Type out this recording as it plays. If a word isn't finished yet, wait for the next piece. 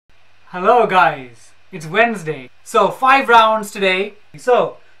Hello guys, it's Wednesday. So 5 rounds today.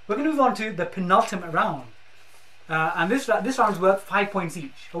 So we're going to move on to the penultimate round. And this round's worth 5 points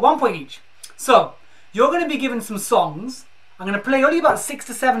each, or 1 point each. So you're going to be given some songs. I'm going to play only about 6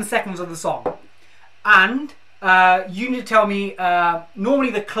 to 7 seconds of the song. And you need to tell me,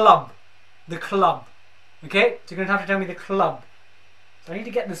 normally the club. Okay, so you're going to have to tell me the club. So I need to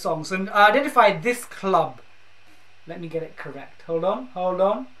get the song. So identify this club. Let me get it correct. Hold on.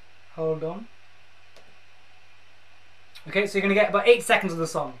 Okay, so you're going to get about 8 seconds of the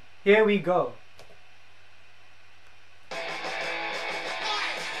song. Here we go.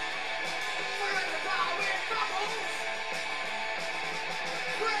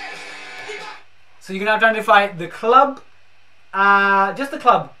 So you're going to have to identify the club. Just the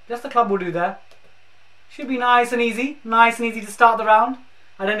club. Just the club will do there. Should be nice and easy. Nice and easy to start the round.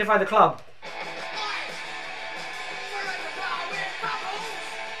 Identify the club.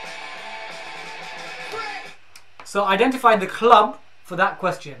 So identify the club for that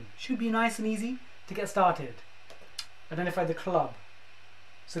question. Should be nice and easy to get started. Identify the club.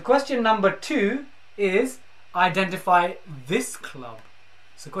 So question number 2 is identify this club.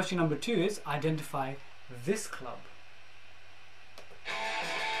 So question number 2 is identify this club.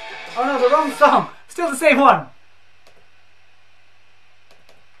 Oh no, the wrong song. Still the same one.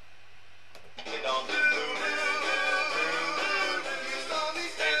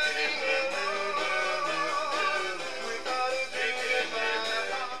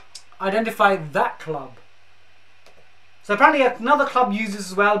 Identify that club. So apparently another club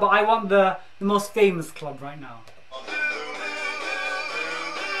uses as well, but I want the most famous club right now.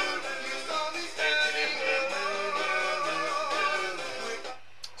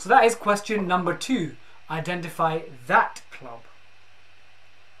 So that is question number 2. Identify that club.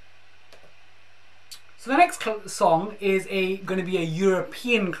 So the next song is going to be a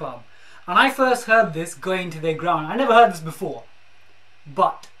European club. And I first heard this going to their ground. I never heard this before.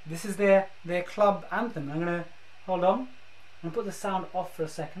 But this is their club anthem. I'm going to, hold on. I'm going to put the sound off for a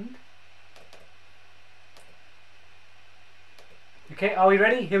second. Okay, are we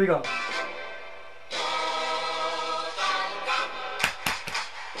ready? Here we go.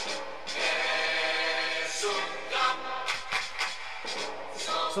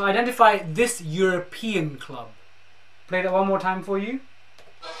 So identify this European club. Play that one more time for you.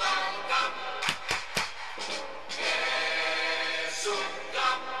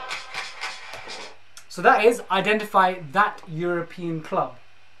 So that is identify that European club.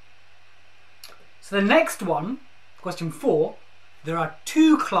 So the next one, question 4, there are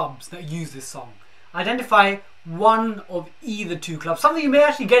 2 clubs that use this song. Identify one of either 2 clubs. Something you may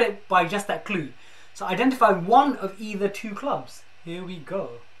actually get it by just that clue. So identify one of either 2 clubs. Here we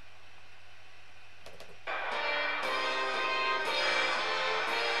go.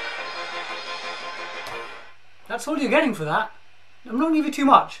 That's all you're getting for that. I'm not going to give you too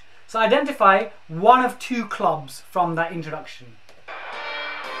much. So identify one of 2 clubs from that introduction.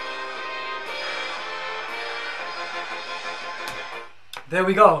 There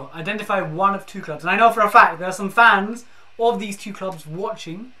we go. Identify one of 2 clubs. And I know for a fact there are some fans of these 2 clubs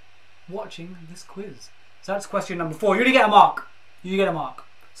watching this quiz. So that's question number 4. You only get a mark. You get a mark.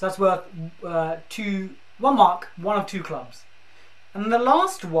 So that's worth 1 mark, one of 2 clubs. And the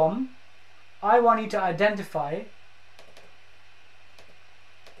last one, I want you to identify.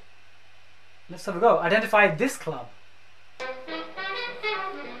 Let's have a go. Identify this club.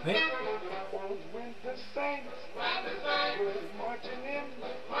 Wait.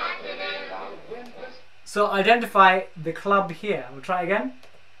 So identify the club here. We'll try again.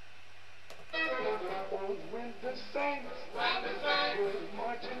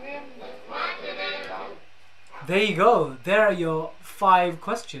 There you go. There are your 5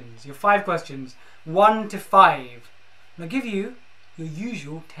 questions. Your 5 questions. 1 to 5. I'll give you your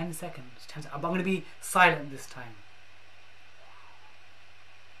usual 10 seconds. I'm going to be silent this time.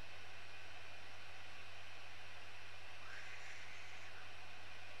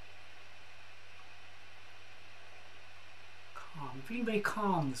 Calm. I'm feeling very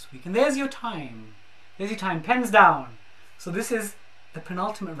calm this week. And there's your time. There's your time. Pens down. So this is the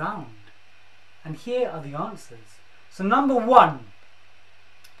penultimate round. And here are the answers. So number 1.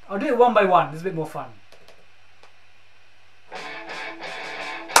 I'll do it one by one. This is a bit more fun.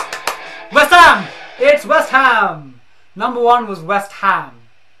 West Ham! It's West Ham! Number 1 was West Ham.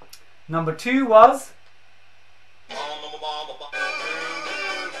 Number 2 was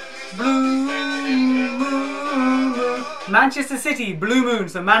Blue Moon. Manchester City, Blue Moon.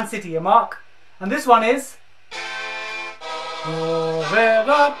 So Man City, a mark. And this one is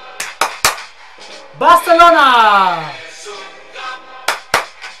Barcelona!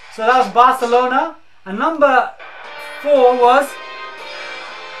 So that was Barcelona. And number 4 was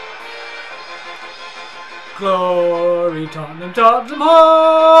Glory Tottenham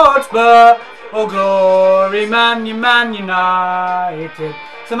Hotspur. Oh glory Man United.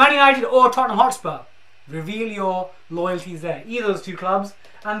 So Man United or Tottenham Hotspur. Reveal your loyalties there. Either of those two clubs.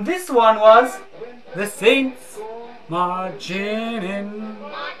 And this one was the Saints marching in.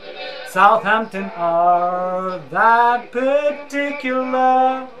 Southampton are that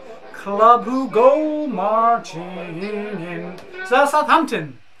particular club who go marching in. So that's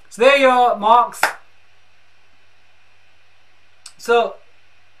Southampton. So there are your marks. So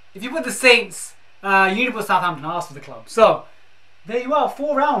if you put the Saints, you need to put Southampton. I'll ask for the club. So there you are,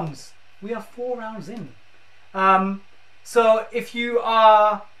 4 rounds. We are 4 rounds in. So if you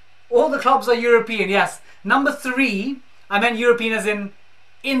are, all the clubs are European, yes. Number 3, I meant European as in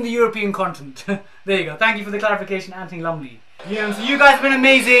the European continent. There you go. Thank you for the clarification, Anthony Lumley. Yeah, so you guys have been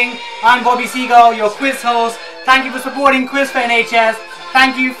amazing. I'm Bobby Seagull, your quiz host. Thank you for supporting Quiz for NHS.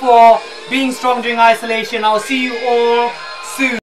 Thank you for being strong during isolation. I'll see you all